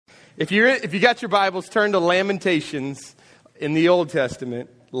If you got your Bibles, turn to Lamentations in the Old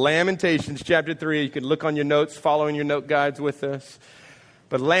Testament. Lamentations chapter 3. You can look on your notes, following your note guides with us.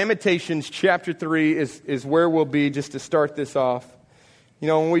 But Lamentations chapter 3 is where we'll be just to start this off. You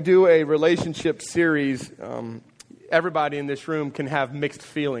know, when we do a relationship series, everybody in this room can have mixed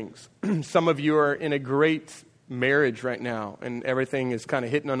feelings. Some of you are in a great marriage right now, and everything is kind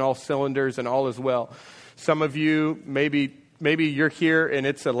of hitting on all cylinders and all is well. Some of you, maybe you're here and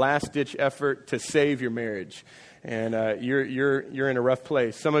it's a last-ditch effort to save your marriage, and you're in a rough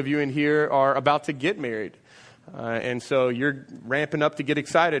place. Some of you in here are about to get married, and so you're ramping up to get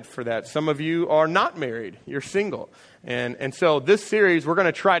excited for that. Some of you are not married. You're single. And so this series, we're going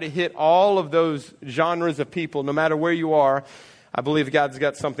to try to hit all of those genres of people, no matter where you are. I believe God's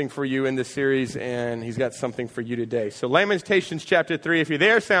got something for you in this series, and He's got something for you today. So Lamentations chapter 3, if you're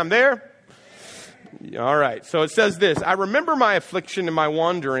there, say I'm there. All right, so it says this: I remember my affliction and my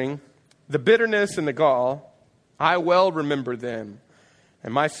wandering, the bitterness and the gall. I well remember them,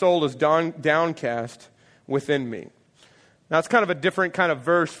 and my soul is downcast within me. Now, it's kind of a different kind of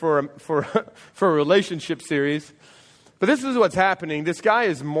verse for a relationship series. But this is what's happening. This guy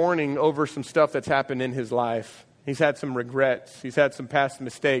is mourning over some stuff that's happened in his life. He's had some regrets. He's had some past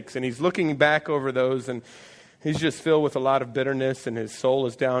mistakes. And he's looking back over those. And he's just filled with a lot of bitterness. And his soul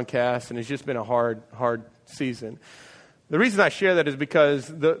is downcast. And it's just been a hard season. The reason I share that is because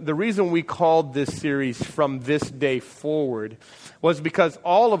the reason we called this series From This Day Forward was because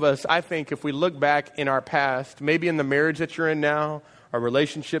all of us, I think, if we look back in our past, maybe in the marriage that you're in now, or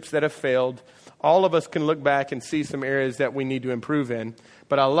relationships that have failed, all of us can look back and see some areas that we need to improve in.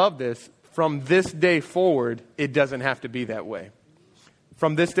 But I love this. From this day forward, it doesn't have to be that way.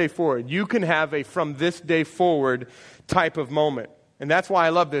 From this day forward, you can have a from this day forward type of moment. And that's why I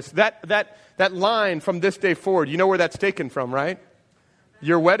love this. That line, from this day forward, you know where that's taken from, right?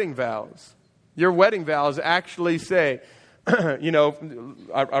 Your wedding vows. Your wedding vows actually say,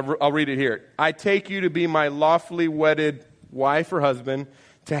 I'll read it here. I take you to be my lawfully wedded wife or husband,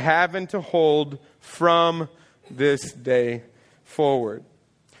 to have and to hold from this day forward.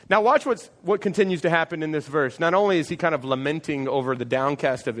 Now watch what continues to happen in this verse. Not only is he kind of lamenting over the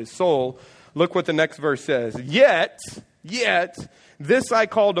downcast of his soul, look what the next verse says. Yet, this I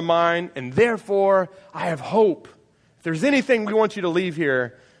call to mind, and therefore I have hope. If there's anything we want you to leave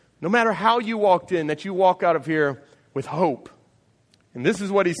here, no matter how you walked in, that you walk out of here with hope. And this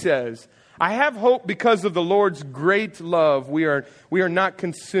is what he says. I have hope because of the Lord's great love. We are not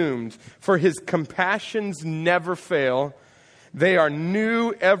consumed, for His compassions never fail. They are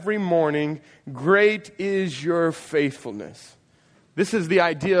new every morning. Great is your faithfulness. This is the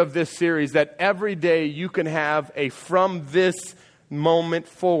idea of this series, that every day you can have a from this moment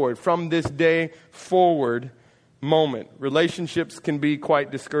forward, from this day forward moment. Relationships can be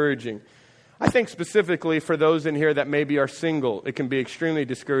quite discouraging. I think specifically for those in here that maybe are single, it can be extremely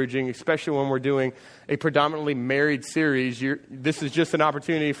discouraging, especially when we're doing a predominantly married series. This is just an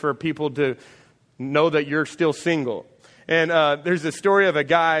opportunity for people to know that you're still single. And there's a story of a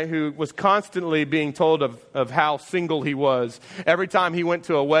guy who was constantly being told of how single he was. Every time he went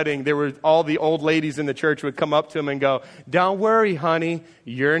to a wedding, all the old ladies in the church would come up to him and go, "Don't worry, honey,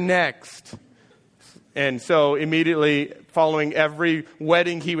 you're next." And so immediately following every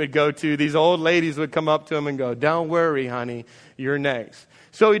wedding he would go to, these old ladies would come up to him and go, "Don't worry, honey, you're next."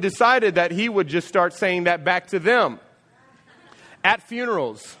 So he decided that he would just start saying that back to them at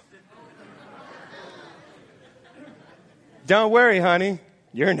funerals. "Don't worry, honey,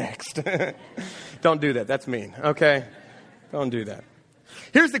 you're next." Don't do that. That's mean, okay? Don't do that.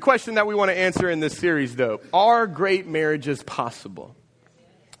 Here's the question that we want to answer in this series, though. Are great marriages possible?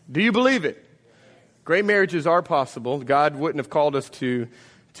 Do you believe it? Great marriages are possible. God wouldn't have called us to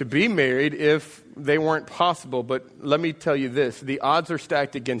be married if they weren't possible. But let me tell you this, the odds are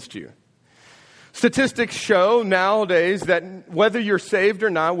stacked against you. Statistics show nowadays that whether you're saved or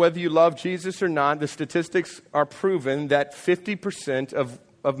not, whether you love Jesus or not, the statistics are proven that 50%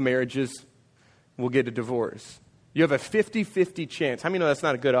 of marriages will get a divorce. You have a 50-50 chance. How many know that's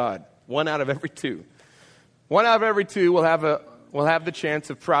not a good odd? 1 out of every 2. 1 out of every 2 will have the chance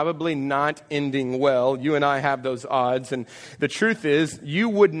of probably not ending well. You and I have those odds. And the truth is, you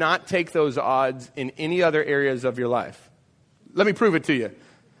would not take those odds in any other areas of your life. Let me prove it to you.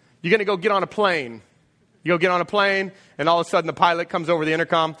 You're going to go get on a plane. You go get on a plane, and all of a sudden the pilot comes over the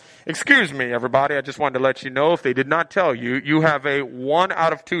intercom. "Excuse me, everybody. I just wanted to let you know, if they did not tell you, you have a 1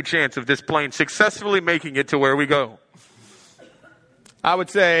 out of 2 chance of this plane successfully making it to where we go." I would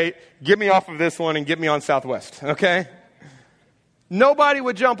say, get me off of this one and get me on Southwest, okay? Nobody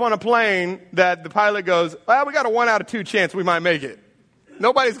would jump on a plane that the pilot goes, "Well, we got a 1 out of 2 chance we might make it."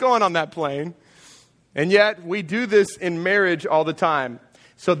 Nobody's going on that plane. And yet we do this in marriage all the time.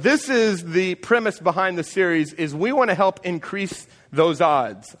 So this is the premise behind the series, is we want to help increase those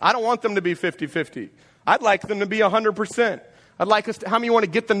odds. I don't want them to be 50-50. I'd like them to be 100%. I'd like us to, how many want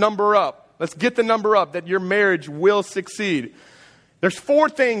to get the number up? Let's get the number up that your marriage will succeed. There's 4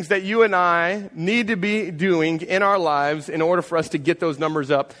 things that you and I need to be doing in our lives in order for us to get those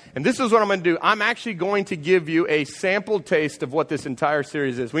numbers up. And this is what I'm going to do. I'm actually going to give you a sample taste of what this entire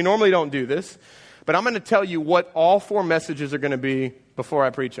series is. We normally don't do this, but I'm going to tell you what all 4 messages are going to be before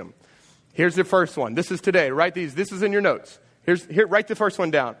I preach them. Here's the first one. This is today. Write these. This is in your notes. Write the first one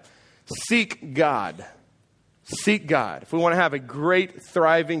down. Seek God. Seek God. If we want to have a great,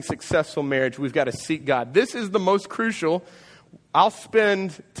 thriving, successful marriage, we've got to seek God. This is the most crucial. I'll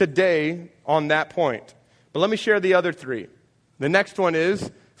spend today on that point. But let me share the other 3. The next one is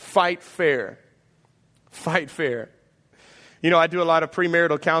fight fair. Fight fair. You know, I do a lot of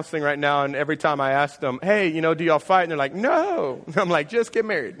premarital counseling right now, and every time I ask them, hey, you know, do y'all fight? And they're like, no. I'm like, just get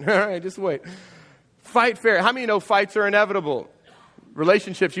married. All right, just wait. Fight fair. How many know fights are inevitable?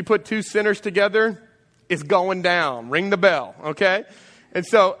 Relationships, you put 2 sinners together, it's going down. Ring the bell, okay? And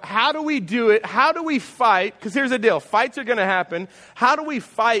so how do we do it? How do we fight? Because here's the deal. Fights are going to happen. How do we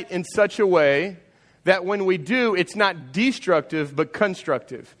fight in such a way that when we do, it's not destructive, but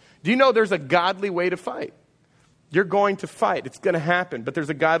constructive? Do you know there's a godly way to fight? You're going to fight. It's going to happen. But there's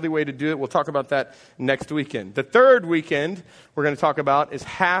a godly way to do it. We'll talk about that next weekend. The third weekend we're going to talk about is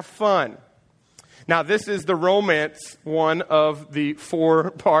have fun. Now, this is the romance one of the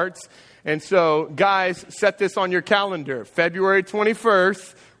 4 parts. And so, guys, set this on your calendar. February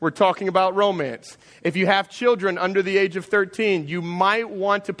 21st, we're talking about romance. If you have children under the age of 13, you might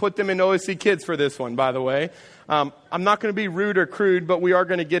want to put them in OSC Kids for this one, by the way. I'm not going to be rude or crude, but we are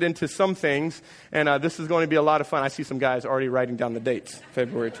going to get into some things. And this is going to be a lot of fun. I see some guys already writing down the dates.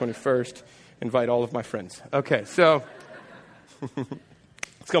 February 21st. Invite all of my friends. Okay, so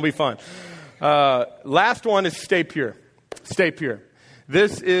it's going to be fun. Last one is stay pure. Stay pure.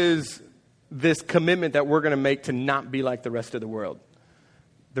 This is this commitment that we're going to make to not be like the rest of the world.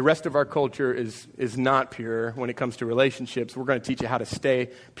 The rest of our culture is not pure when it comes to relationships. We're going to teach you how to stay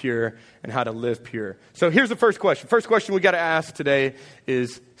pure and how to live pure. So here's the first question. First question we got to ask today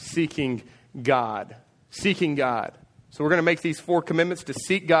is seeking God. Seeking God. So we're going to make these 4 commitments: to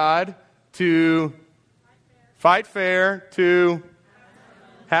seek God, to fight fair, to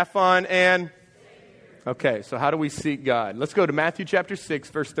have fun, and okay, so how do we seek God? Let's go to Matthew chapter 6,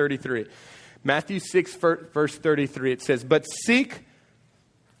 verse 33. Matthew 6, verse 33, it says, but seek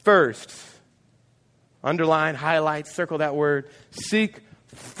first. Underline, highlight, circle that word. Seek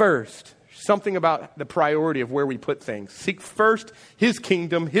first. Something about the priority of where we put things. Seek first His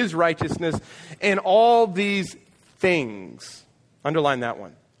kingdom, His righteousness, and all these things. Underline that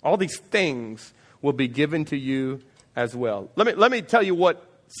one. All these things will be given to you as well. Let me tell you what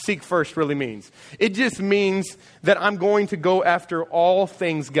seek first really means. It just means that I'm going to go after all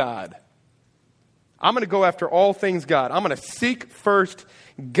things God. I'm going to go after all things God. I'm going to seek first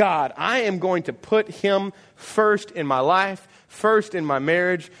God. I am going to put Him first in my life, first in my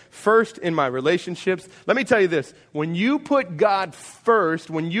marriage, first in my relationships. Let me tell you this. When you put God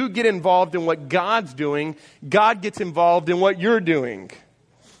first, when you get involved in what God's doing, God gets involved in what you're doing.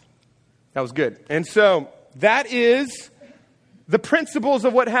 That was good. And so that is the principles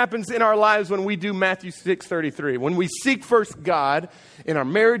of what happens in our lives when we do Matthew 6:33. When we seek first God in our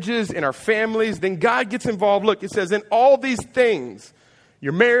marriages, in our families, then God gets involved. Look, it says in all these things,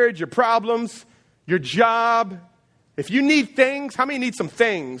 your marriage, your problems, your job. If you need things, how many need some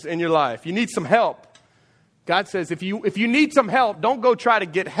things in your life? You need some help. God says if you need some help, don't go try to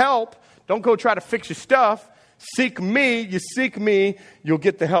get help. Don't go try to fix your stuff. Seek me. You seek me, you'll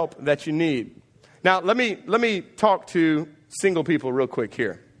get the help that you need. Now, let me talk to single people real quick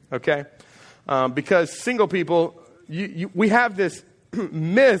here, okay? Because single people, we have this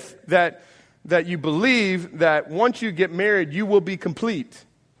myth that you believe that once you get married, you will be complete.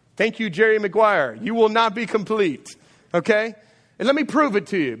 Thank you, Jerry Maguire. You will not be complete, okay? And let me prove it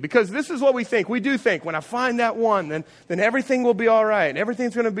to you, because this is what we think. We do think, when I find that one, then everything will be all right.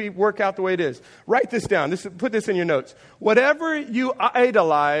 Everything's going to work out the way it is. Write this down. Put this in your notes. Whatever you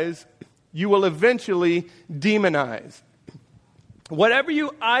idolize, you will eventually demonize. Whatever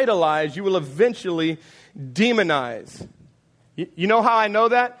you idolize, you will eventually demonize. You know how I know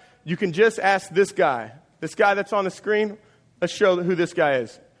that? You can just ask this guy. This guy that's on the screen. Let's show who this guy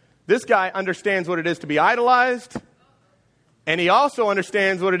is. This guy understands what it is to be idolized. And he also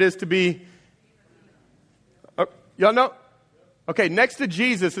understands what it is to be... y'all know? Okay, next to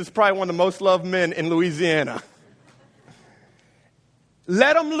Jesus is probably one of the most loved men in Louisiana.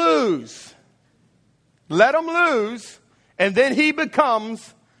 Let him lose. Let him lose, and then he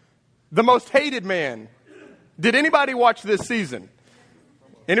becomes the most hated man. Did anybody watch this season?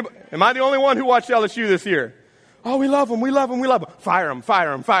 Am I the only one who watched LSU this year? Oh, we love him, we love him, we love him. Fire him,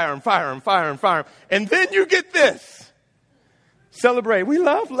 fire him, fire him, fire him, fire him, fire him. And then you get this. Celebrate. We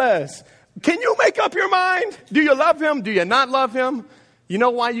love Les. Can you make up your mind? Do you love him? Do you not love him? You know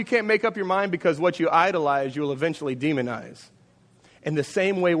why you can't make up your mind? Because what you idolize, you will eventually demonize. And the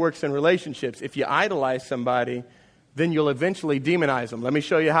same way works in relationships. If you idolize somebody, then you'll eventually demonize them. Let me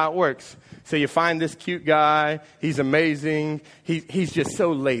show you how it works. So you find this cute guy. He's amazing. He's just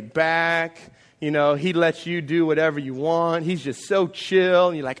so laid back. You know, he lets you do whatever you want. He's just so chill.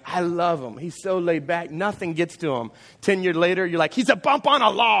 And you're like, I love him. He's so laid back. Nothing gets to him. 10 years later, you're like, he's a bump on a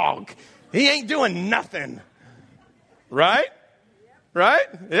log. He ain't doing nothing. Right? Right?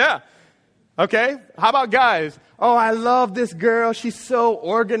 Yeah. Okay. How about guys? Oh, I love this girl. She's so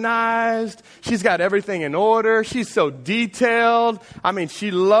organized. She's got everything in order. She's so detailed. I mean,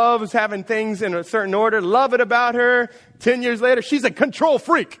 she loves having things in a certain order. Love it about her. 10 years later, she's a control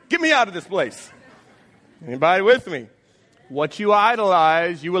freak. Get me out of this place. Anybody with me? What you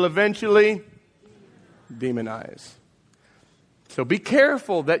idolize, you will eventually demonize. So be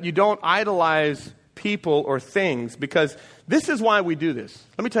careful that you don't idolize people or things, because this is why we do this.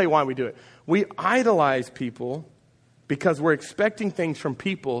 Let me tell you why we do it. We idolize people because we're expecting things from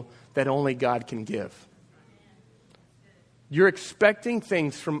people that only God can give. You're expecting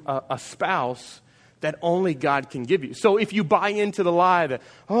things from a spouse that only God can give you. So if you buy into the lie that,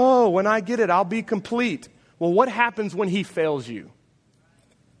 oh, when I get it, I'll be complete. Well, what happens when he fails you?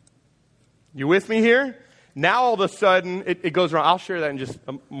 You with me here? Now all of a sudden, it goes wrong. I'll share that in just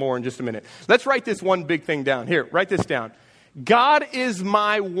more in just a minute. Let's write this one big thing down. Here, write this down. God is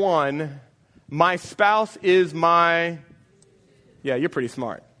my one. My spouse is my... Yeah, you're pretty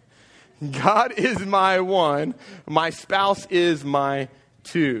smart. God is my one. My spouse is my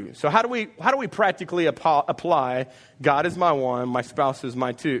two. So how do we practically apply God is my one, my spouse is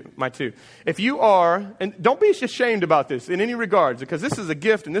my two? If you are, and don't be ashamed about this in any regards, because this is a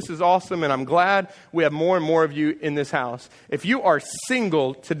gift and this is awesome, and I'm glad we have more and more of you in this house. If you are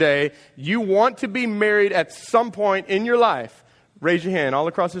single today, you want to be married at some point in your life, raise your hand all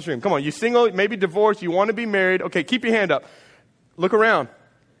across this room. Come on, you single, maybe divorced, you want to be married. Okay, keep your hand up. Look around.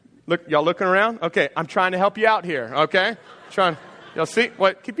 Look, y'all looking around? Okay, I'm trying to help you out here, okay? Y'all see?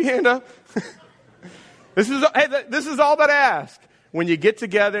 What? Keep your hand up. This is all that I ask. When you get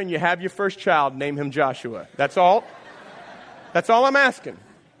together and you have your first child, name him Joshua. That's all. That's all I'm asking.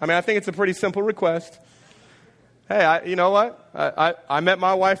 I mean, I think it's a pretty simple request. Hey, you know what? I met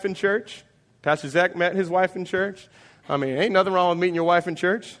my wife in church. Pastor Zach met his wife in church. I mean, ain't nothing wrong with meeting your wife in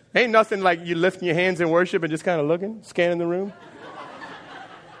church. Ain't nothing like you lifting your hands in worship and just kind of looking, scanning the room.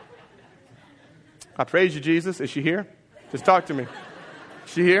 I praise you, Jesus. Is she here? Just talk to me.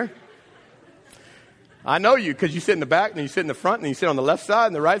 Is she here? I know you because you sit in the back, and then you sit in the front, and then you sit on the left side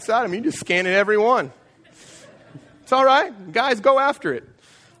and the right side. I mean, you're just scanning every one. It's all right. Guys, go after it.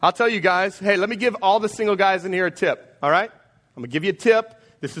 I'll tell you guys, hey, let me give all the single guys in here a tip, all right? I'm going to give you a tip.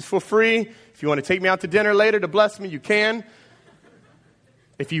 This is for free. If you want to take me out to dinner later to bless me, you can.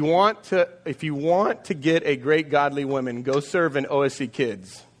 If you want to get a great godly woman, go serve in OSC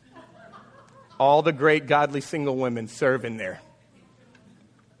Kids. All the great godly single women serve in there.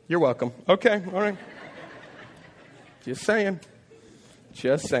 You're welcome. Okay, all right. Just saying.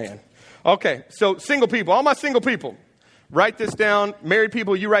 Okay, so single people, all my single people, write this down. Married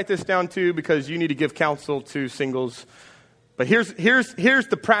people, you write this down too, because you need to give counsel to singles. But here's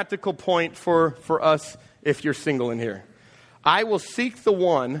the practical point for us if you're single in here. I will seek the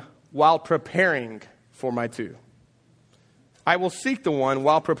one while preparing for my two. I will seek the one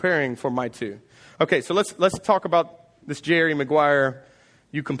while preparing for my two. Okay, so let's talk about this Jerry Maguire,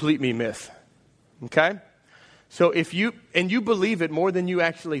 you complete me myth. Okay? So if you believe it more than you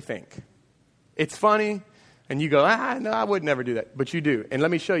actually think. It's funny, and you go, no, I would never do that. But you do. And let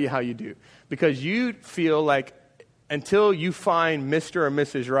me show you how you do. Because you feel like until you find Mr. or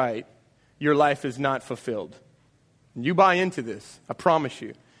Mrs. Right, your life is not fulfilled. You buy into this, I promise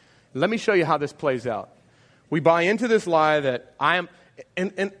you. Let me show you how this plays out. We buy into this lie that I am...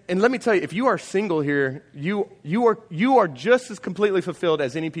 And let me tell you, if you are single here, you are just as completely fulfilled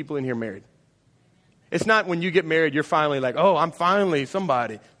as any people in here married. It's not when you get married, you're finally like, oh, I'm finally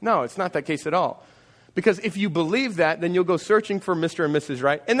somebody. No, it's not that case at all. Because if you believe that, then you'll go searching for Mr. and Mrs.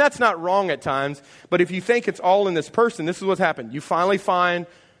 Right. And that's not wrong at times. But if you think it's all in this person, this is what's happened. You finally find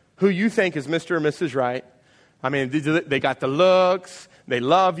who you think is Mr. or Mrs. Right. I mean, they got the looks. They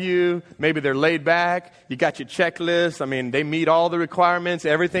love you. Maybe they're laid back. You got your checklist. I mean, they meet all the requirements.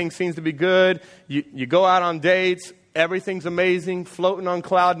 Everything seems to be good. You go out on dates. Everything's amazing. Floating on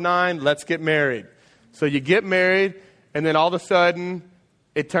cloud 9. Let's get married. So you get married, and then all of a sudden,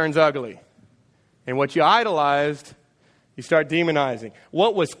 it turns ugly. And what you idolized, you start demonizing.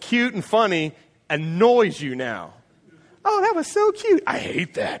 What was cute and funny annoys you now. Oh, that was so cute. I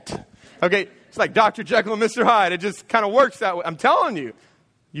hate that. Okay, it's like Dr. Jekyll and Mr. Hyde. It just kind of works that way. I'm telling you.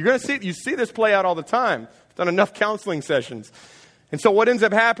 You see this play out all the time. I've done enough counseling sessions. And so what ends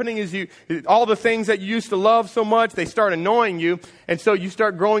up happening is all the things that you used to love so much, they start annoying you. And so you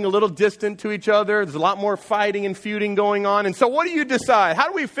start growing a little distant to each other. There's a lot more fighting and feuding going on. And so what do you decide? How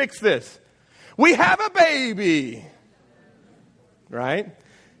do we fix this? We have a baby. Right?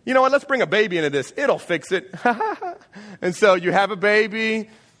 You know what? Let's bring a baby into this. It'll fix it. And so you have a baby.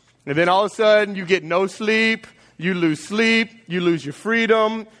 And then all of a sudden you get no sleep. You lose sleep. You lose your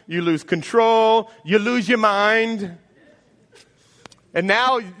freedom. You lose control. You lose your mind. And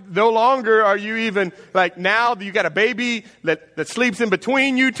now, no longer are you even, like now you got a baby that sleeps in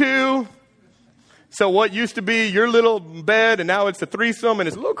between you two. So what used to be your little bed, and now it's a threesome, and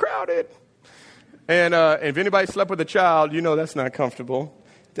it's a little crowded. And if anybody slept with a child, you know that's not comfortable.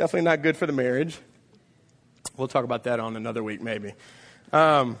 Definitely not good for the marriage. We'll talk about that on another week, maybe.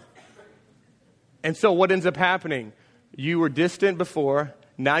 And so what ends up happening? You were distant before.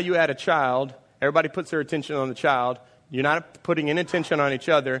 Now you add a child. Everybody puts their attention on the child. You're not putting any attention on each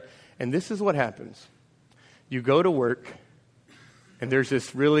other. And this is what happens. You go to work, and there's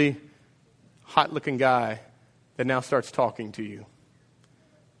this really hot-looking guy that now starts talking to you.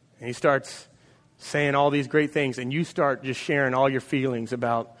 And he starts saying all these great things, and you start just sharing all your feelings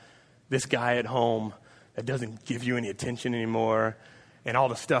about this guy at home that doesn't give you any attention anymore, and all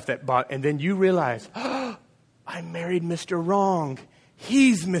the stuff and then you realize, oh, I married Mr. Wrong.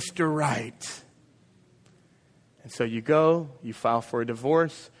 He's Mr. Right. And so you file for a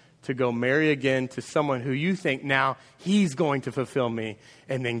divorce to go marry again to someone who you think now he's going to fulfill me.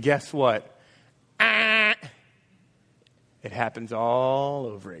 And then guess what? It happens all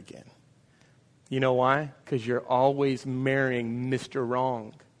over again. You know why? Because you're always marrying Mr.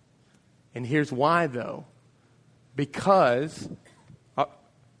 Wrong. And here's why, though. Because,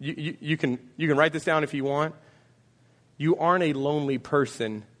 you can write this down if you want. You aren't a lonely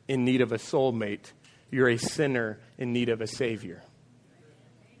person in need of a soulmate. You're a sinner in need of a Savior.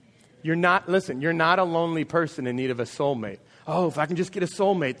 You're not a lonely person in need of a soulmate. Oh, if I can just get a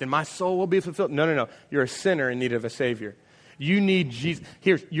soulmate, then my soul will be fulfilled. No. You're a sinner in need of a Savior. You need Jesus.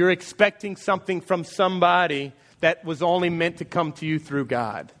 You're expecting something from somebody that was only meant to come to you through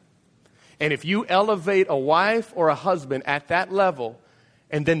God. And if you elevate a wife or a husband at that level,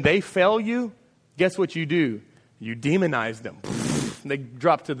 and then they fail you, guess what you do? You demonize them. They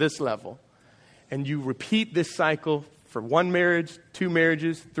drop to this level. And you repeat this cycle for 1 marriage, 2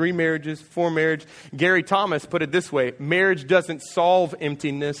 marriages, 3 marriages, 4 marriages. Gary Thomas put it this way: marriage doesn't solve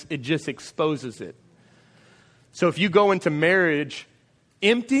emptiness, it just exposes it. So if you go into marriage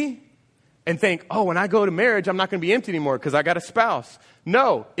empty and think, oh, when I go to marriage, I'm not going to be empty anymore because I got a spouse.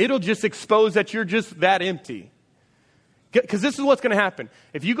 No, it'll just expose that you're just that empty. Because this is what's going to happen.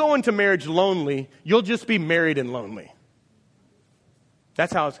 If you go into marriage lonely, you'll just be married and lonely.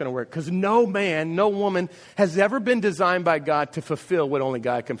 That's how it's going to work. Because no man, no woman has ever been designed by God to fulfill what only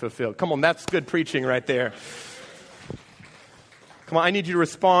God can fulfill. Come on, that's good preaching right there. Come on, I need you to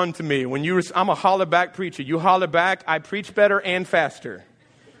respond to me. I'm a holler back preacher. You holler back, I preach better and faster.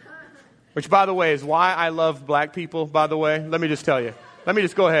 Which, by the way, is why I love black people, by the way. Let me just tell you. Let me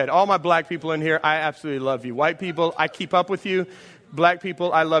just go ahead. All my black people in here, I absolutely love you. White people, I keep up with you. Black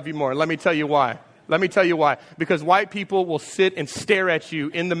people, I love you more. Let me tell you why. Because white people will sit and stare at you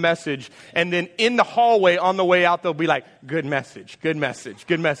in the message, and then in the hallway on the way out, they'll be like, good message, good message,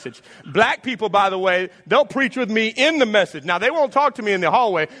 good message. Black people, by the way, they'll preach with me in the message. Now, they won't talk to me in the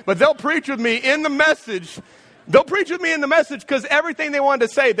hallway, but they'll preach with me in the message. They'll preach with me in the message because everything they wanted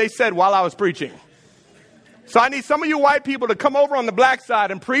to say, they said while I was preaching. So I need some of you white people to come over on the black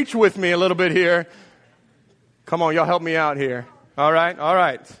side and preach with me a little bit here. Come on, y'all help me out here. All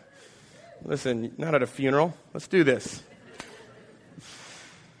right. Listen, not at a funeral. Let's do this.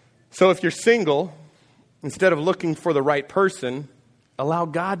 So if you're single, instead of looking for the right person, allow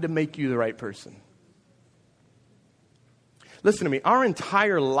God to make you the right person. Listen to me. Our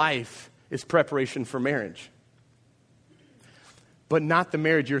entire life is preparation for marriage, but not the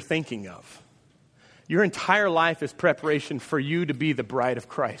marriage you're thinking of. Your entire life is preparation for you to be the bride of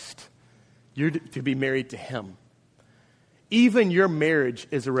Christ. You're to be married to Him. Even your marriage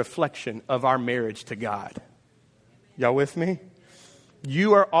is a reflection of our marriage to God. Y'all with me?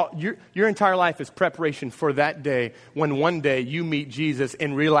 Your entire life is preparation for that day when one day you meet Jesus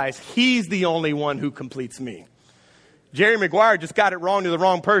and realize he's the only one who completes me. Jerry Maguire just got it wrong to the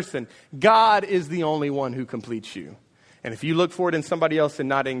wrong person. God is the only one who completes you. And if you look for it in somebody else and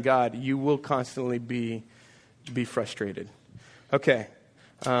not in God, you will constantly be frustrated. Okay.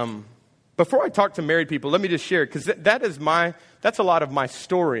 Before I talk to married people, let me just share, because that's a lot of my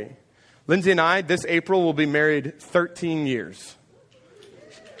story. Lindsay and I, this April, will be married 13 years.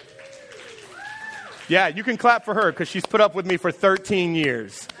 Yeah, you can clap for her because she's put up with me for 13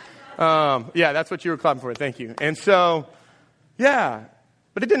 years. Yeah, that's what you were clapping for. Thank you. And so, yeah,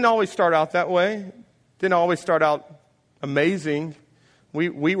 but it didn't always start out that way. Didn't always start out amazing.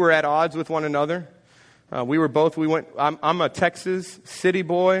 We were at odds with one another. I'm a Texas city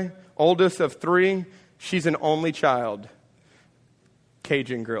boy, oldest of 3. She's an only child.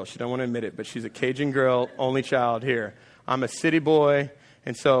 Cajun girl. She don't want to admit it, but she's a Cajun girl, only child here. I'm a city boy.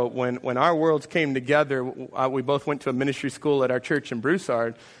 And so when our worlds came together, we both went to a ministry school at our church in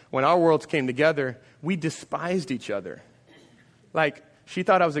Broussard. When our worlds came together, we despised each other. Like, she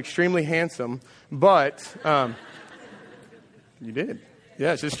thought I was extremely handsome, but you did.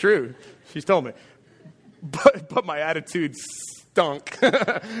 Yes, it's true. She's told me. But my attitude stunk.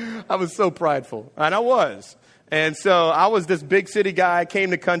 I was so prideful, and I was. And so I was this big city guy,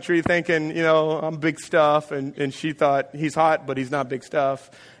 came to country thinking, I'm big stuff. And she thought he's hot, but he's not big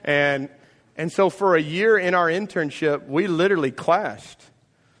stuff. And so for a year in our internship, we literally clashed.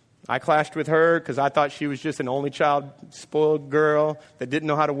 I clashed with her because I thought she was just an only child, spoiled girl that didn't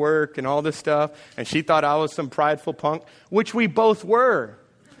know how to work and all this stuff. And she thought I was some prideful punk, which we both were.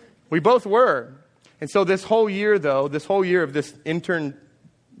 We both were. And so this whole year of this intern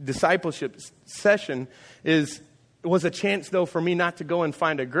discipleship session was a chance, though, for me not to go and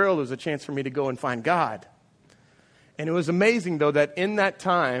find a girl. It was a chance for me to go and find God. And it was amazing, though, that in that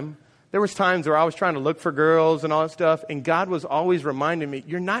time, there was times where I was trying to look for girls and all that stuff, and God was always reminding me,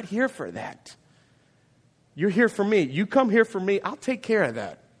 you're not here for that. You're here for me. You come here for me, I'll take care of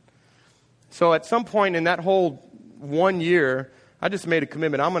that. So at some point in that whole 1 year, I just made a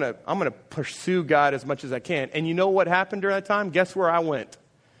commitment. I'm gonna pursue God as much as I can. And you know what happened during that time? Guess where I went?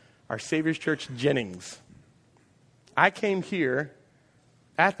 Our Savior's Church, Jennings. I came here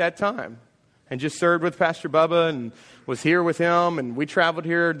at that time and just served with Pastor Bubba and was here with him. And we traveled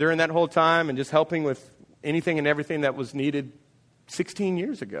here during that whole time and just helping with anything and everything that was needed 16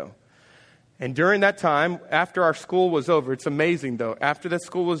 years ago. And during that time, after our school was over, it's amazing though, after that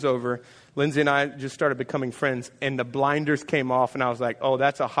school was over, Lindsay and I just started becoming friends and the blinders came off and I was like, oh,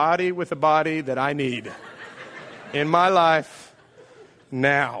 that's a hottie with a body that I need in my life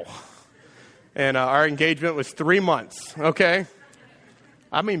now. And our engagement was 3 months, okay?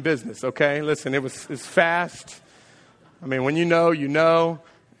 I mean business, okay? Listen, it's fast. I mean, when you know, you know.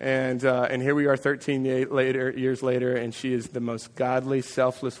 And here we are 13 years later, and she is the most godly,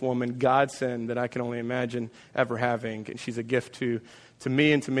 selfless woman, God-sent, that I can only imagine ever having. And she's a gift to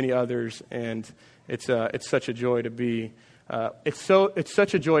me and to many others. And it's such a joy to be. It's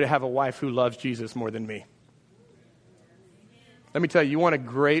such a joy to have a wife who loves Jesus more than me. Let me tell you, you want a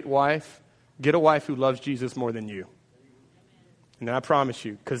great wife? Get a wife who loves Jesus more than you. And I promise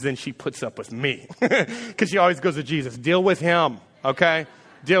you, because then she puts up with me. Because she always goes to Jesus. Deal with him, okay?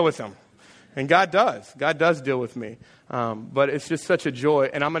 Deal with him. And God does. God does deal with me. But it's just such a joy.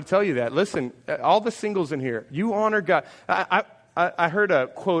 And I'm going to tell you that. Listen, all the singles in here, you honor God. I heard a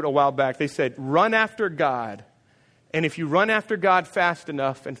quote a while back. They said, run after God. And if you run after God fast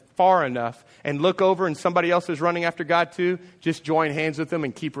enough and far enough and look over and somebody else is running after God too, just join hands with them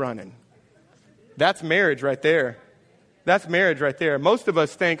and keep running. That's marriage right there. That's marriage right there. Most of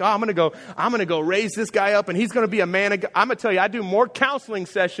us think, I'm going to go raise this guy up and he's going to be a man of God. I'm going to tell you, I do more counseling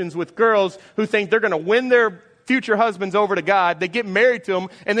sessions with girls who think they're going to win their future husbands over to God. They get married to him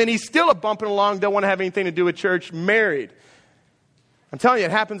and then he's still a bumping along, don't want to have anything to do with church, married. I'm telling you,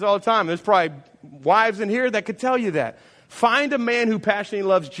 it happens all the time. There's probably wives in here that could tell you that. Find a man who passionately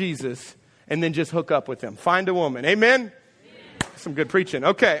loves Jesus and then just hook up with him. Find a woman. Amen? Some good preaching.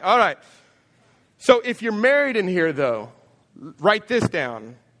 Okay, all right. So if you're married in here, though, write this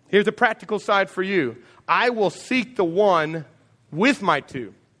down. Here's a practical side for you. I will seek the one with my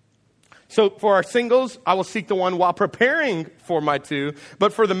two. So for our singles, I will seek the one while preparing for my two.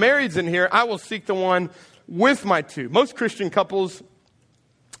 But for the marrieds in here, I will seek the one with my two. Most Christian couples,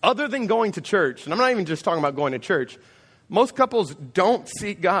 other than going to church, and I'm not even just talking about going to church, most couples don't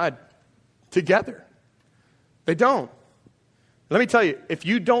seek God together. They don't. Let me tell you, if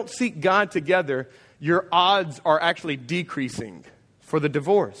you don't seek God together, your odds are actually decreasing for the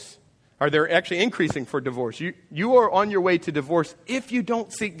divorce. or they're actually increasing for divorce. You are on your way to divorce if you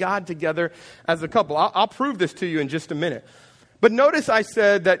don't seek God together as a couple. I'll prove this to you in just a minute. But notice I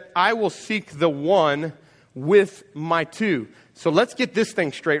said that I will seek the one with my two. So let's get this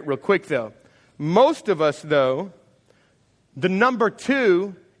thing straight real quick, though. Most of us, though, the number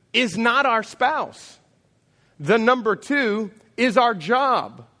two is not our spouse. The number two is our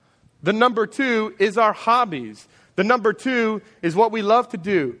job. The number two is our hobbies. The number two is what we love to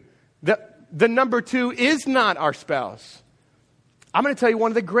do. The number two is not our spouse. I'm going to tell you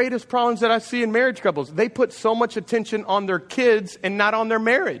one of the greatest problems that I see in marriage couples. They put so much attention on their kids and not on their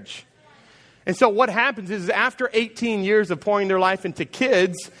marriage. And so what happens is after 18 years of pouring their life into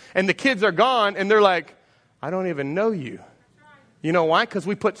kids, and the kids are gone, and they're like, I don't even know you. You know why? Because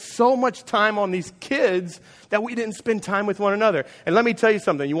we put so much time on these kids that we didn't spend time with one another. And let me tell you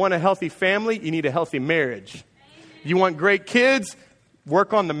something. You want a healthy family? You need a healthy marriage. You want great kids?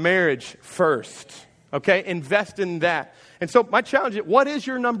 Work on the marriage first. Okay? Invest in that. And so my challenge is, what is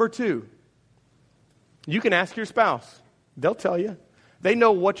your number two? You can ask your spouse. They'll tell you. They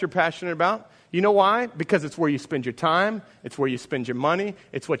know what you're passionate about. You know why? Because it's where you spend your time. It's where you spend your money.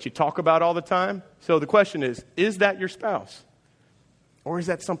 It's what you talk about all the time. So the question is that your spouse? Or is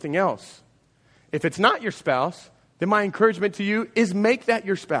that something else? If it's not your spouse, then my encouragement to you is make that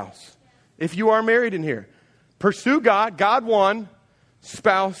your spouse. If you are married in here, pursue God, God one,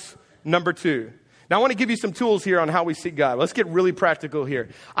 spouse number two. Now, I want to give you some tools here on how we seek God. Let's get really practical here.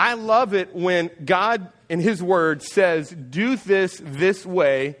 I love it when God in His Word says, do this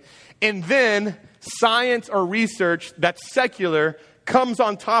way, and then science or research that's secular comes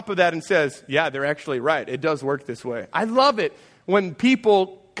on top of that and says, yeah, they're actually right. It does work this way. I love it when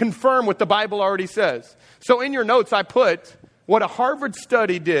people confirm what the Bible already says. So in your notes, I put what a Harvard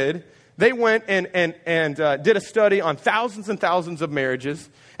study did. They went and did a study on thousands and thousands of marriages.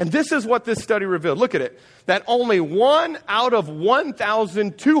 And this is what this study revealed. Look at it. That only 1 out of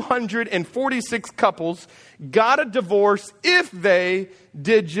 1,246 couples got a divorce if they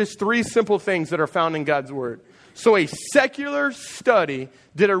did just 3 simple things that are found in God's Word. So a secular study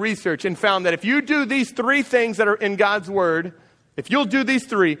did a research and found that if you do these 3 things that are in God's Word, if you'll do these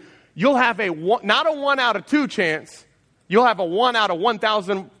 3, you'll have not a 1 out of 2 chance. You'll have a 1 out of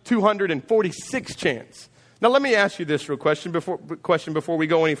 1,246 chance. Now, let me ask you this real question before we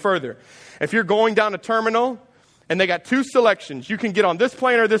go any further. If you're going down a terminal and they got 2 selections, you can get on this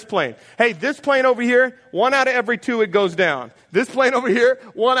plane or this plane. Hey, this plane over here, 1 out of every 2, it goes down. This plane over here,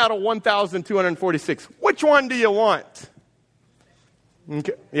 1 out of 1,246. Which one do you want?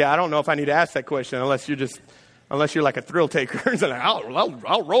 Okay. Yeah, I don't know if I need to ask that question unless you're like a thrill taker. So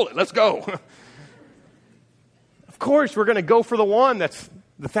I'll roll it. Let's go. Of course, we're going to go for the one that's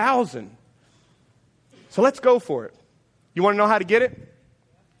the 1,000. So let's go for it. You want to know how to get it?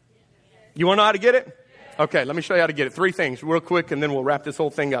 You want to know how to get it? Okay, let me show you how to get it. 3 things real quick, and then we'll wrap this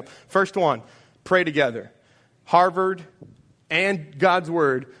whole thing up. First one, pray together. Harvard and God's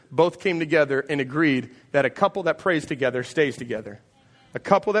Word both came together and agreed that a couple that prays together stays together. A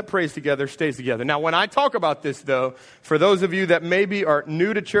couple that prays together stays together. Now, when I talk about this, though, for those of you that maybe are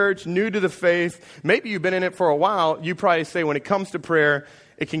new to church, new to the faith, maybe you've been in it for a while, you probably say when it comes to prayer,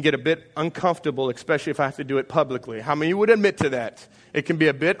 it can get a bit uncomfortable, especially if I have to do it publicly. How many of you would admit to that? It can be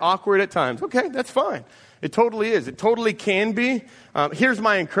a bit awkward at times. Okay, that's fine. It totally is. It totally can be. Here's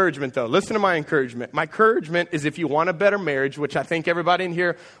my encouragement, though. Listen to my encouragement. My encouragement is if you want a better marriage, which I think everybody in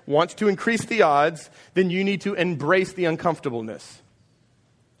here wants to increase the odds, then you need to embrace the uncomfortableness.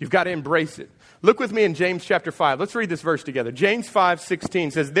 You've got to embrace it. Look with me in James chapter 5. Let's read this verse together. James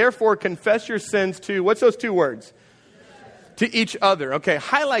 5:16 says, therefore confess your sins to, what's those 2 words? To each other. Okay,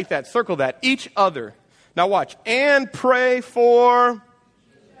 highlight that, circle that, each other. Now watch. And pray for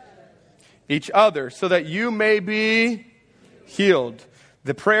each other so that you may be healed.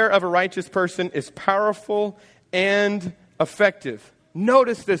 The prayer of a righteous person is powerful and effective.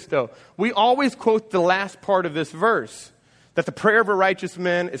 Notice this, though. We always quote the last part of this verse, that the prayer of a righteous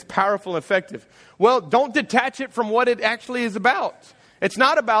man is powerful and effective. Well, don't detach it from what it actually is about. It's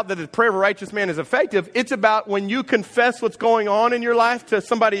not about that the prayer of a righteous man is effective. It's about when you confess what's going on in your life to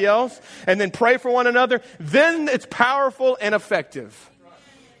somebody else and then pray for one another, then it's powerful and effective.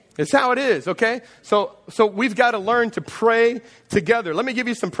 It's how it is, okay? So we've got to learn to pray together. Let me give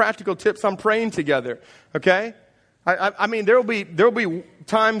you some practical tips on praying together, okay? I mean, there'll be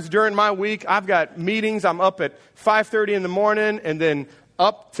times during my week, I've got meetings. I'm up at 5:30 in the morning and then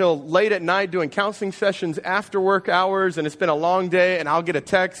up till late at night doing counseling sessions after work hours, and it's been a long day, and I'll get a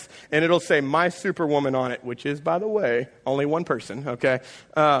text, and it'll say my superwoman on it, which is, by the way, only one person, okay?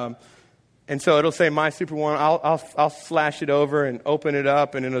 And And so it'll say My Superwoman. I'll slash it over and open it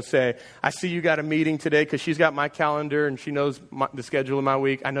up, and it'll say, I see you got a meeting today, because she's got my calendar and she knows the schedule of my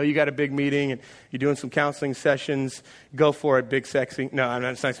week. I know you got a big meeting and you're doing some counseling sessions. Go for it, big sexy. No, I'm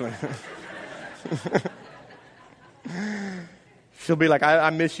not nice one. She'll be like, I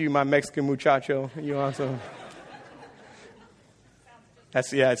miss you, my Mexican muchacho. You also.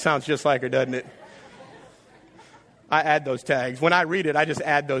 It sounds just like her, doesn't it? I add those tags. When I read it, I just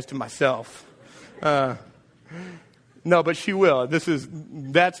add those to myself. No, but she will.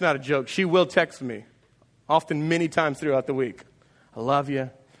 That's not a joke. She will text me, often many times throughout the week. I love you.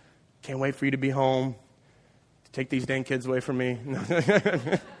 Can't wait for you to be home. Take these dang kids away from me.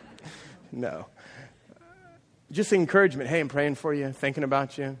 No. Just encouragement. Hey, I'm praying for you, thinking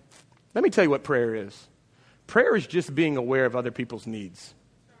about you. Let me tell you what prayer is. Prayer is just being aware of other people's needs.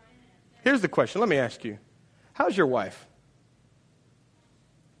 Here's the question. Let me ask you. How's your wife?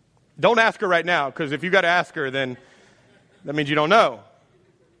 Don't ask her right now, because if you got to ask her, then that means you don't know.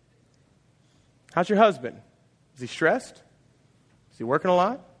 How's your husband? Is he stressed? Is he working a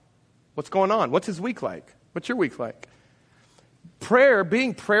lot? What's going on? What's his week like? What's your week like? Prayer,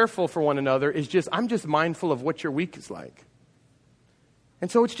 being prayerful for one another is I'm just mindful of what your week is like.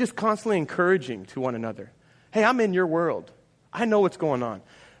 And so it's just constantly encouraging to one another. Hey, I'm in your world. I know what's going on.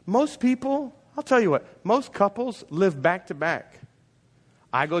 Most people, I'll tell you what, most couples live back to back.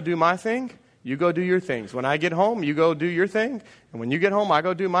 I go do my thing, you go do your things. When I get home, you go do your thing. And when you get home, I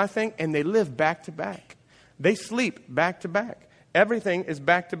go do my thing. And they live back to back. They sleep back to back. Everything is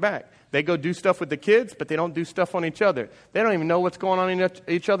back to back. They go do stuff with the kids, but they don't do stuff on each other. They don't even know what's going on in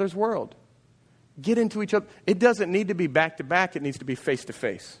each other's world. Get into each other. It doesn't need to be back to back. It needs to be face to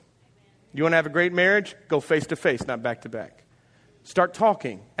face. You want to have a great marriage? Go face to face, not back to back. Start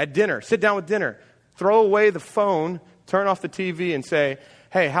talking at dinner. Sit down with dinner. Throw away the phone. Turn off the TV and say,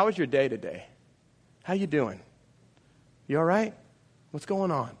 hey, how was your day today? How you doing? You all right? What's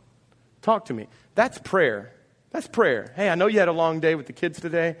going on? Talk to me. That's prayer. That's prayer. Hey, I know you had a long day with the kids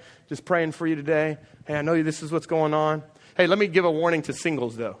today. Just praying for you today. Hey, I know this is what's going on. Hey, let me give a warning to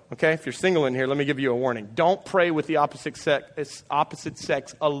singles, though. Okay, if you're single in here, let me give you a warning. Don't pray with the opposite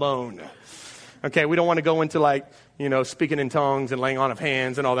sex alone. Okay, we don't want to go into speaking in tongues and laying on of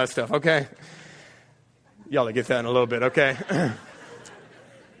hands and all that stuff. Okay, y'all will get that in a little bit. Okay,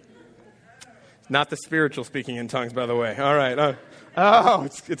 not the spiritual speaking in tongues, by the way. All right.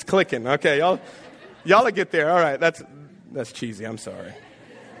 It's clicking. Okay, y'all will get there. All right, that's cheesy. I'm sorry.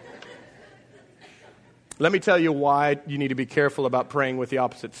 Let me tell you why you need to be careful about praying with the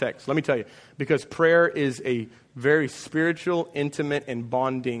opposite sex. Let me tell you. Because prayer is a very spiritual, intimate, and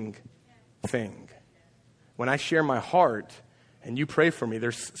bonding thing. When I share my heart and you pray for me,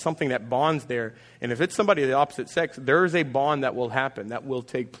 there's something that bonds there. And if it's somebody of the opposite sex, there is a bond that will happen, that will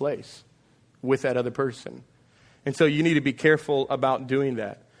take place with that other person. And so you need to be careful about doing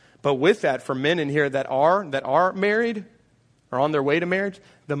that. But with that, for men in here that are married or on their way to marriage,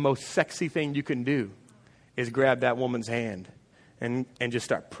 the most sexy thing you can do is grab that woman's hand and just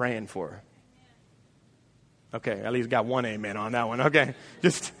start praying for her. Okay, at least got one amen on that one. Okay,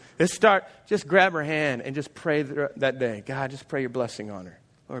 just grab her hand and just pray that day. God, just pray your blessing on her.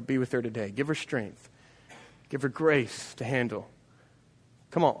 Lord, be with her today. Give her strength. Give her grace to handle.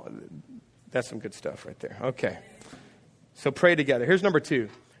 Come on. That's some good stuff right there. Okay. So pray together. Here's number 2.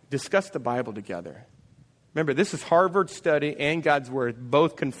 Discuss the Bible together. Remember, this is Harvard study and God's Word,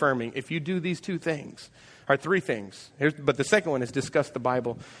 both confirming if you do these 2 things, or 3 things. But the second one is discuss the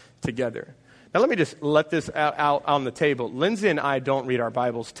Bible together. Now, let me just let this out on the table. Lindsay and I don't read our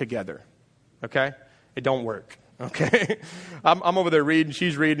Bibles together, okay? It don't work, okay? I'm over there reading,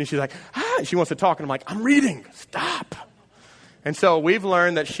 she's reading, she's like, she wants to talk, and I'm like, I'm reading, stop. And so we've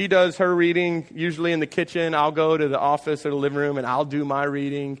learned that she does her reading usually in the kitchen. I'll go to the office or the living room, and I'll do my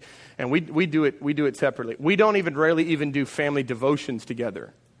reading. And we do it separately. We don't rarely even do family devotions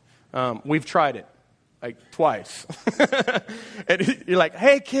together. We've tried it. Twice. And you're like,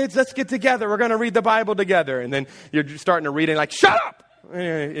 hey, kids, let's get together. We're going to read the Bible together. And then you're starting to read it like, shut up.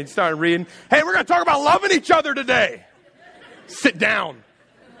 And you start reading. Hey, we're going to talk about loving each other today. Sit down.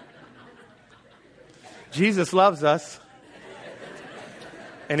 Jesus loves us.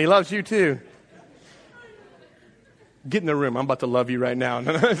 And he loves you too. Get in the room. I'm about to love you right now.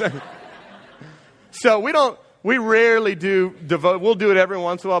 So we rarely do we'll do it every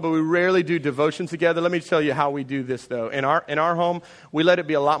once in a while, but we rarely do devotions together. Let me tell you how we do this, though. In our home, we let it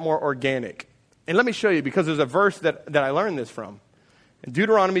be a lot more organic. And let me show you, because there's a verse that I learned this from. In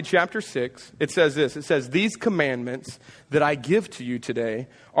Deuteronomy chapter 6, it says this. It says, these commandments that I give to you today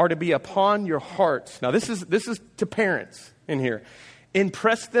are to be upon your hearts. Now, this is to parents in here.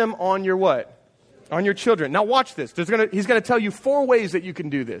 Impress them on your what? On your children. Now watch this. He's going to tell you 4 ways that you can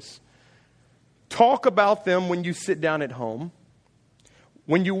do this. Talk about them when you sit down at home,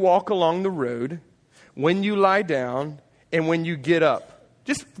 when you walk along the road, when you lie down, and when you get up.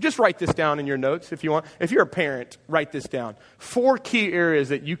 Just write this down in your notes if you want. If you're a parent, write this down. 4 key areas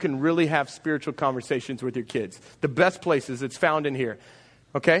that you can really have spiritual conversations with your kids. The best places, it's found in here.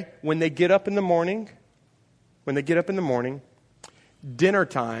 Okay? When they get up in the morning, dinner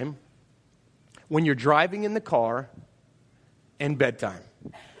time, when you're driving in the car, and bedtime.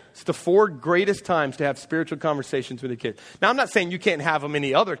 It's the 4 greatest times to have spiritual conversations with your kids. Now, I'm not saying you can't have them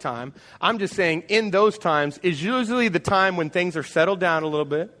any other time. I'm just saying in those times is usually the time when things are settled down a little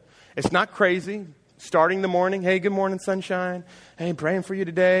bit. It's not crazy. Starting the morning, hey, good morning, sunshine. Hey, praying for you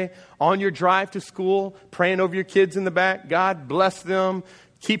today. On your drive to school, praying over your kids in the back. God bless them.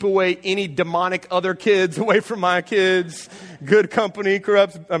 Keep away any demonic other kids away from my kids. Good company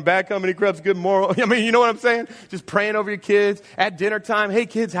corrupts, bad company corrupts good moral. I mean, you know what I'm saying? Just praying over your kids. At dinner time, hey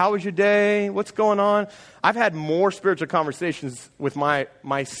kids, how was your day? What's going on? I've had more spiritual conversations with my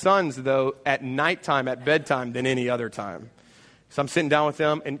sons, though, at nighttime, at bedtime, than any other time. So I'm sitting down with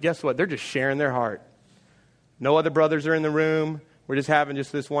them, and guess what? They're just sharing their heart. No other brothers are in the room. We're just having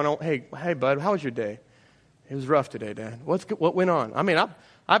just this one, hey bud, how was your day? It was rough today, Dad. What went on? I mean,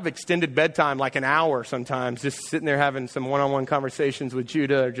 I've extended bedtime like an hour sometimes, just sitting there having some one-on-one conversations with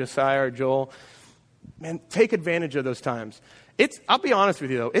Judah or Josiah or Joel. Man, take advantage of those times. I'll be honest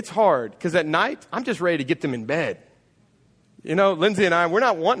with you, though. It's hard because at night, I'm just ready to get them in bed. You know, Lindsay and I, we're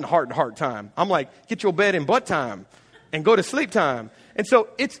not wanting heart-to-heart time. I'm like, get your bed and butt time and go to sleep time. And so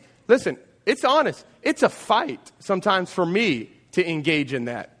it's honest. It's a fight sometimes for me to engage in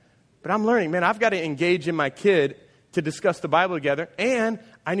that. But I'm learning, man, I've got to engage in my kid to discuss the Bible together, and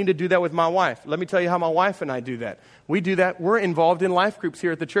I need to do that with my wife. Let me tell you how my wife and I do that. We do that. We're involved in life groups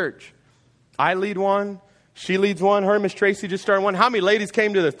here at the church. I lead one. She leads one. Her and Miss Tracy just started one. How many ladies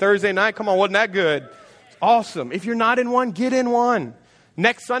came to the Thursday night? Come on, wasn't that good? Awesome. If you're not in one, get in one.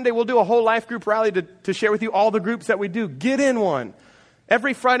 Next Sunday, we'll do a whole life group rally to share with you all the groups that we do. Get in one.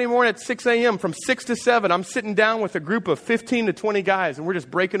 Every Friday morning at 6 a.m. from 6 to 7, I'm sitting down with a group of 15 to 20 guys, and we're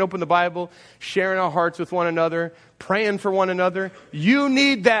just breaking open the Bible, sharing our hearts with one another, praying for one another. You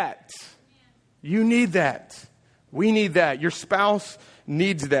need that. You need that. We need that. Your spouse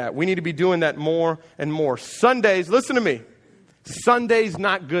needs that. We need to be doing that more and more. Sundays, listen to me. Sunday's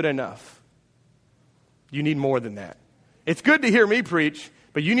not good enough. You need more than that. It's good to hear me preach,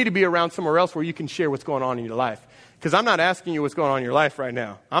 but you need to be around somewhere else where you can share what's going on in your life. Because I'm not asking you what's going on in your life right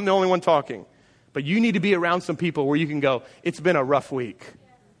now. I'm the only one talking. But you need to be around some people where you can go, it's been a rough week.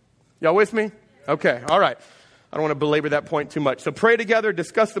 Y'all with me? Okay, all right. I don't want to belabor that point too much. So pray together,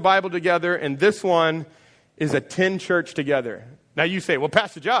 discuss the Bible together, and this one is attend church together. Now you say, well,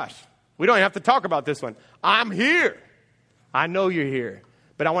 Pastor Josh, we don't have to talk about this one. I'm here. I know you're here.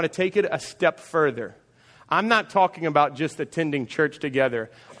 But I want to take it a step further. I'm not talking about just attending church together.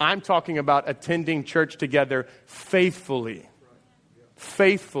 I'm talking about attending church together faithfully.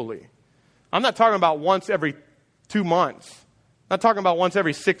 Faithfully. I'm not talking about once every 2 months. I'm not talking about once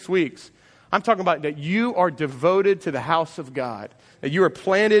every 6 weeks. I'm talking about that you are devoted to the house of God. That you are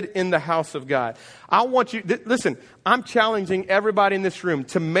planted in the house of God. I want you, listen, I'm challenging everybody in this room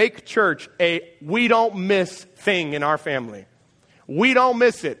to make church a we don't miss thing in our family. We don't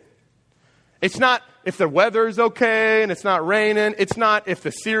miss it. It's not if the weather is okay and it's not raining. It's not if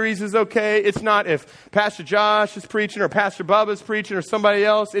the series is okay. It's not if Pastor Josh is preaching or Pastor Bubba is preaching or somebody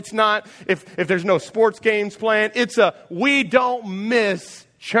else. It's not if there's no sports games playing. It's a we don't miss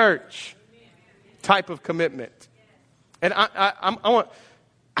church type of commitment. And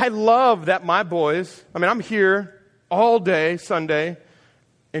I love that my boys, I'm here all day Sunday.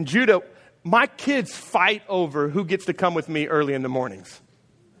 And Judah, my kids fight over who gets to come with me early in the mornings.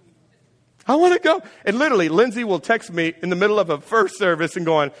 I want to go. And literally, Lindsay will text me in the middle of a first service and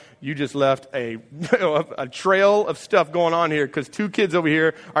going, you just left a trail of stuff going on here because 2 kids over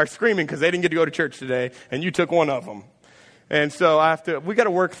here are screaming because they didn't get to go to church today and you took one of them. And so we got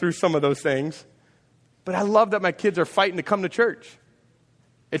to work through some of those things. But I love that my kids are fighting to come to church.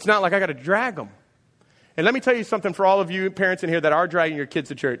 It's not like I got to drag them. And let me tell you something for all of you parents in here that are dragging your kids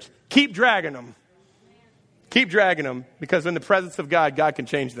to church. Keep dragging them. Keep dragging them because in the presence of God, God can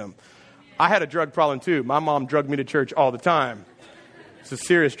change them. I had a drug problem too. My mom drugged me to church all the time. It's a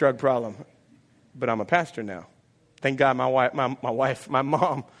serious drug problem. But I'm a pastor now. Thank God my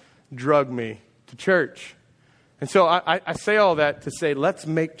mom drugged me to church. And so I say all that to say, let's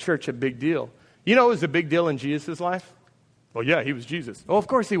make church a big deal. You know it was a big deal in Jesus' life? Well, yeah, he was Jesus. Oh, of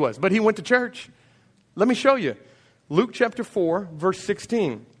course he was. But he went to church. Let me show you. Luke chapter 4, verse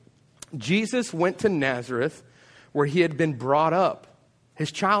 16. Jesus went to Nazareth where he had been brought up,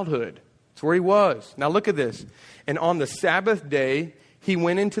 his childhood. It's where he was. Now look at this. And on the Sabbath day, he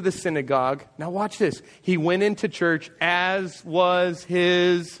went into the synagogue. Now watch this. He went into church as was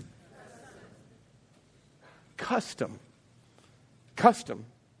his custom. Custom.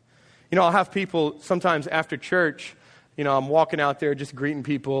 You know, I'll have people sometimes after church, you know, I'm walking out there just greeting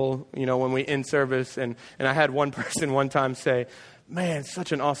people, you know, when we end service. And I had one person one time say, man,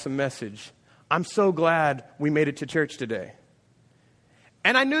 such an awesome message. I'm so glad we made it to church today.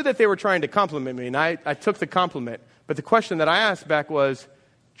 And I knew that they were trying to compliment me, and I took the compliment. But the question that I asked back was,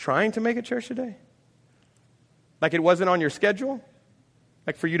 trying to make it church today? Like it wasn't on your schedule?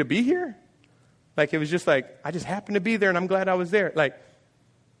 Like for you to be here? Like it was just like, I just happened to be there and I'm glad I was there. Like,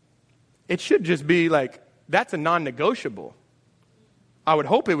 it should just be like, that's a non-negotiable. I would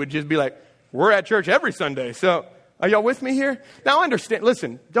hope it would just be like, we're at church every Sunday, so are y'all with me here? Now understand,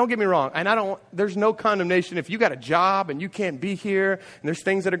 listen, don't get me wrong, and there's no condemnation if you got a job and you can't be here and there's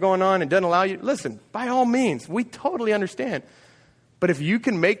things that are going on and doesn't allow you, listen, by all means, we totally understand. But if you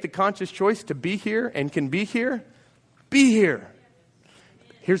can make the conscious choice to be here and can be here, be here.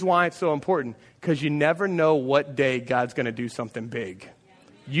 Here's why it's so important, because you never know what day God's going to do something big.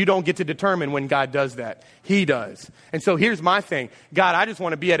 You don't get to determine when God does that. He does. And so here's my thing. God, I just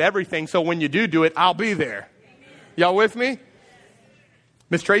want to be at everything, so when you do it, I'll be there. Y'all with me?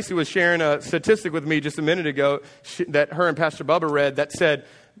 Miss Tracy was sharing a statistic with me just a minute ago that her and Pastor Bubba read that said,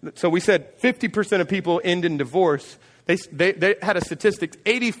 so we said 50% of people end in divorce. They had a statistic,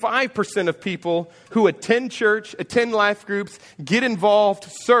 85% of people who attend church, attend life groups, get involved,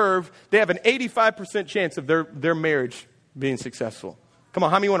 serve, they have an 85% chance of their marriage being successful. Come on,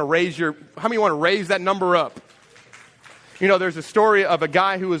 how many want to raise that number up? You know, there's a story of a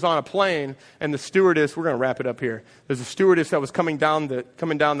guy who was on a plane, and the stewardess, we're going to wrap it up here. There's a stewardess that was coming down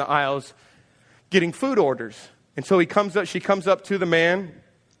the aisles getting food orders. And so she comes up to the man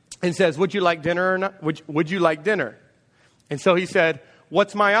and says, would you like dinner or not? Would you like dinner? And so he said,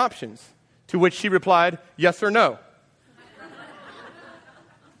 what's my options? To which she replied, yes or no.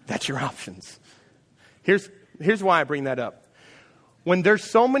 That's your options. Here's why I bring that up. When there's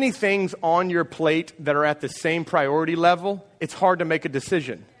so many things on your plate that are at the same priority level, it's hard to make a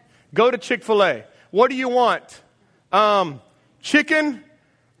decision. Go to Chick-fil-A. What do you want? Chicken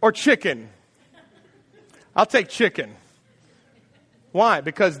or chicken? I'll take chicken. Why?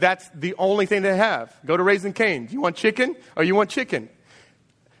 Because that's the only thing they have. Go to Raising Cane. Do you want chicken or you want chicken?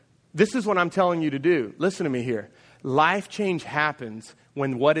 This is what I'm telling you to do. Listen to me here. Life change happens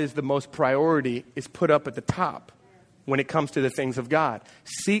when what is the most priority is put up at the top. When it comes to the things of God.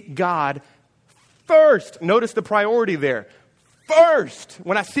 Seek God first. Notice the priority there. First.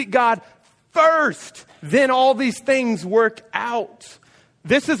 When I seek God first, then all these things work out.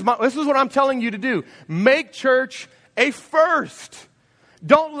 This is what I'm telling you to do. Make church a first.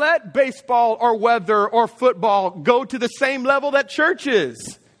 Don't let baseball or weather or football go to the same level that church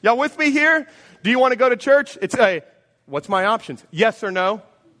is. Y'all with me here? Do you want to go to church? It's what's my options? Yes or no?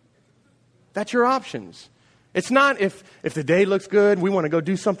 That's your options. It's not if the day looks good, we want to go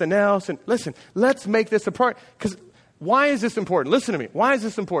do something else. And listen, let's make this a part. Because why is this important? Listen to me. Why is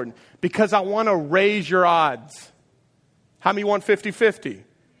this important? Because I want to raise your odds. How many want 50-50?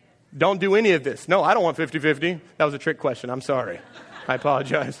 Don't do any of this. No, I don't want 50-50. That was a trick question. I'm sorry. I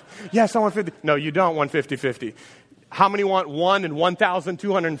apologize. Yes, I want 50. No, you don't want 50-50. How many want 1 in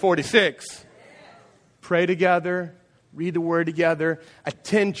 1,246? Pray together. Read the word together,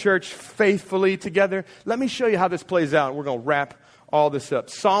 attend church faithfully together. Let me show you how this plays out. We're going to wrap all this up.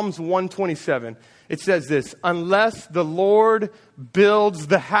 Psalms 127, it says this, unless the Lord builds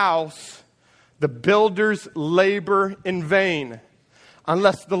the house, the builders labor in vain.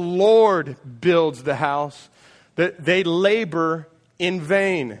 Unless the Lord builds the house, they labor in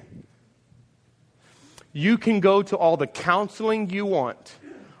vain. You can go to all the counseling you want.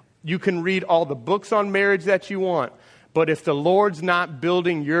 You can read all the books on marriage that you want. But if the Lord's not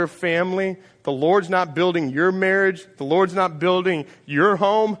building your family, the Lord's not building your marriage, the Lord's not building your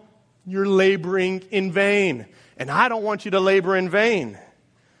home, you're laboring in vain. And I don't want you to labor in vain.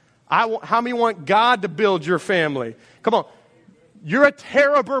 How many want God to build your family? Come on. You're a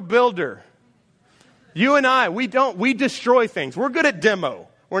terrible builder. You and I, we destroy things. We're good at demo.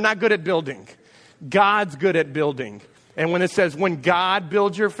 We're not good at building. God's good at building. And when it says, when God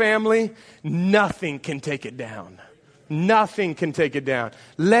builds your family, nothing can take it down. Nothing can take it down.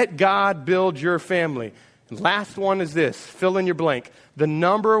 Let God build your family. Last one is this. Fill in your blank. The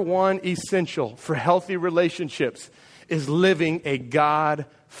number one essential for healthy relationships is living a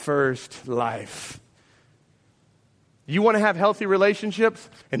God-first life. You want to have healthy relationships?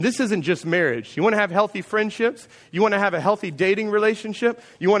 And this isn't just marriage. You want to have healthy friendships? You want to have a healthy dating relationship?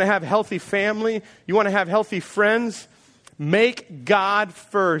 You want to have healthy family? You want to have healthy friends? Make God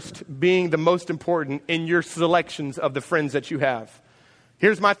first being the most important in your selections of the friends that you have.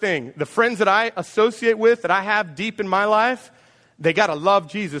 Here's my thing. The friends that I associate with, that I have deep in my life, they got to love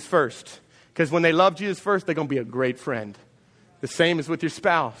Jesus first. Because when they love Jesus first, they're going to be a great friend. The same as with your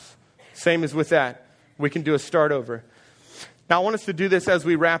spouse. Same as with that. We can do a start over. Now, I want us to do this as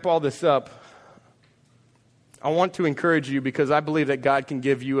we wrap all this up. I want to encourage you because I believe that God can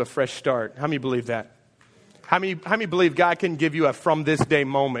give you a fresh start. How many believe that? How many believe God can give you a from this day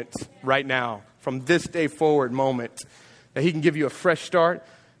moment right now? From this day forward moment. That He can give you a fresh start.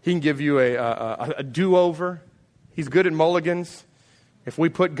 He can give you a do-over. He's good at mulligans. If we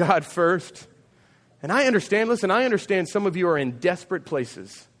put God first. And I understand some of you are in desperate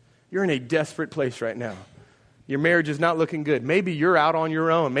places. You're in a desperate place right now. Your marriage is not looking good. Maybe you're out on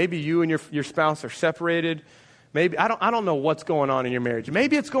your own. Maybe you and your spouse are separated. Maybe I don't know what's going on in your marriage.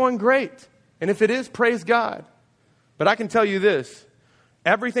 Maybe it's going great. And if it is, praise God. But I can tell you this.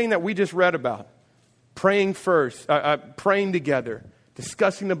 Everything that we just read about, praying first, praying together,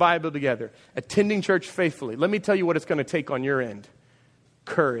 discussing the Bible together, attending church faithfully. Let me tell you what it's going to take on your end.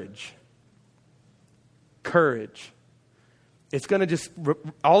 Courage. Courage. It's going to just,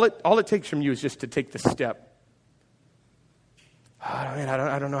 all it takes from you is just to take the step. Oh, man,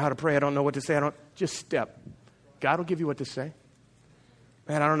 I don't know how to pray. I don't know what to say. Just step. God will give you what to say.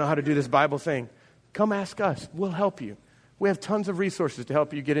 Man, I don't know how to do this Bible thing. Come ask us. We'll help you. We have tons of resources to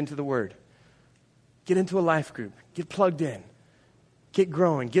help you get into the Word. Get into a life group. Get plugged in. Get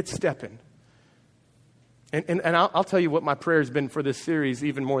growing. Get stepping. And I'll tell you what my prayer has been for this series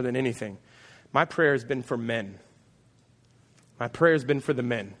even more than anything. My prayer has been for men. My prayer has been for the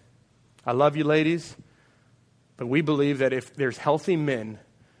men. I love you, ladies. But we believe that if there's healthy men,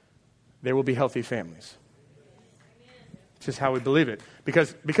 there will be healthy families. It's just how we believe it.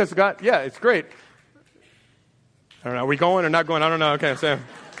 Because God, yeah, it's great. I don't know, are we going or not going? I don't know. Okay, so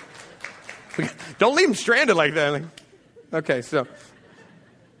don't leave them stranded like that. Okay, so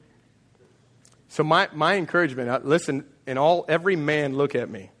my encouragement, listen, every man look at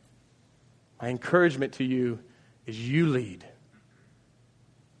me. My encouragement to you is you lead.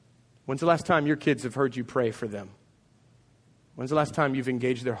 When's the last time your kids have heard you pray for them? When's the last time you've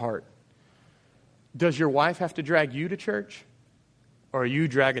engaged their heart? Does your wife have to drag you to church? Or are you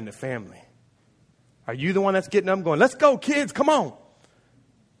dragging the family? Are you the one that's getting up and going, let's go, kids, come on?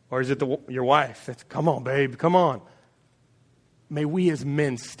 Or is it your wife that's, come on, babe, come on? May we as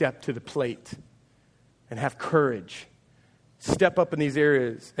men step to the plate and have courage. Step up in these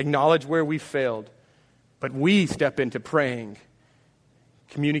areas. Acknowledge where we failed. But we step into praying,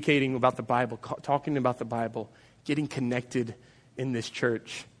 communicating about the Bible, talking about the Bible, getting connected in this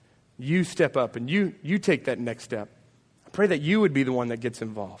church. You step up and you take that next step. I pray that you would be the one that gets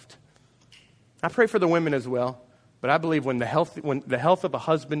involved. I pray for the women as well, but I believe when the health of a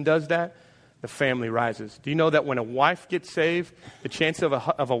husband does that, the family rises. Do you know that when a wife gets saved, the chance of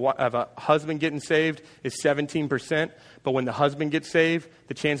a husband getting saved is 17%, but when the husband gets saved,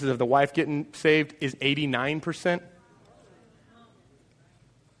 the chances of the wife getting saved is 89%?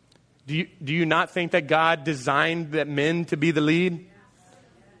 Do you not think that God designed that men to be the lead?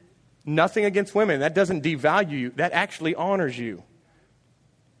 Nothing against women. That doesn't devalue you. That actually honors you.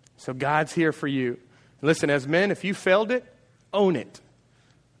 So God's here for you. Listen, as men, if you failed it, own it.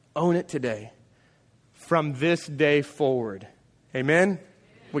 Own it today. From this day forward. Amen?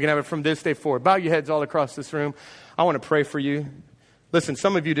 We can have it from this day forward. Bow your heads all across this room. I want to pray for you. Listen,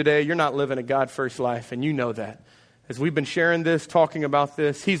 some of you today, you're not living a God-first life, and you know that. As we've been sharing this, talking about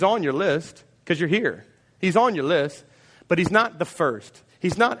this, He's on your list because you're here. He's on your list, but He's not the first.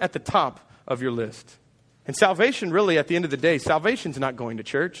 He's not at the top of your list. And salvation, really, at the end of the day, salvation's not going to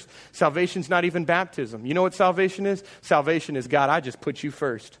church. Salvation's not even baptism. You know what salvation is? Salvation is, God, I just put you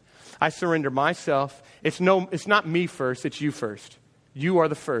first. I surrender myself. It's not me first, it's you first. You are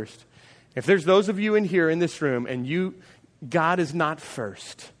the first. If there's those of you in here in this room and God is not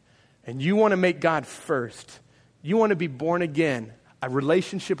first, and you want to make God first, you want to be born again, a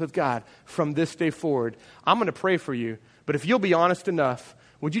relationship with God from this day forward, I'm going to pray for you. But if you'll be honest enough,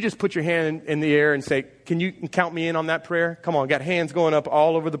 would you just put your hand in the air and say, can you count me in on that prayer? Come on, got hands going up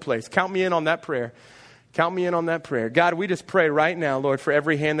all over the place. Count me in on that prayer. Count me in on that prayer. God, we just pray right now, Lord, for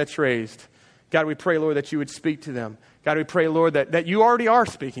every hand that's raised. God, we pray, Lord, that you would speak to them. God, we pray, Lord, that you already are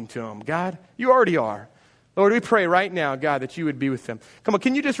speaking to them. God, you already are. Lord, we pray right now, God, that you would be with them. Come on,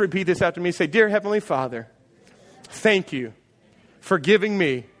 can you just repeat this after me? Say, Dear Heavenly Father, thank you for giving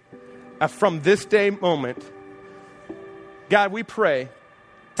me from this day moment God, we pray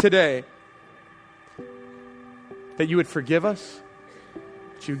today that you would forgive us,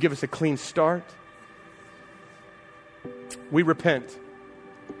 that you would give us a clean start. We repent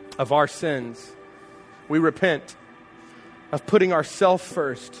of our sins. We repent of putting ourselves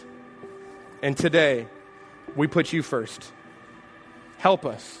first. And today, we put you first. Help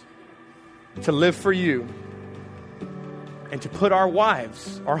us to live for you and to put our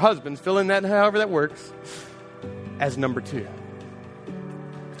wives, our husbands, fill in that however that works, as number 2.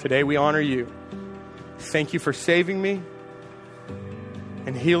 Today we honor you. Thank you for saving me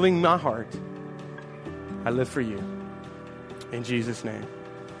and healing my heart. I live for you. In Jesus' name.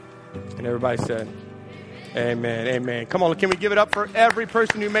 And everybody said, amen, amen. Come on, can we give it up for every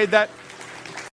person who made that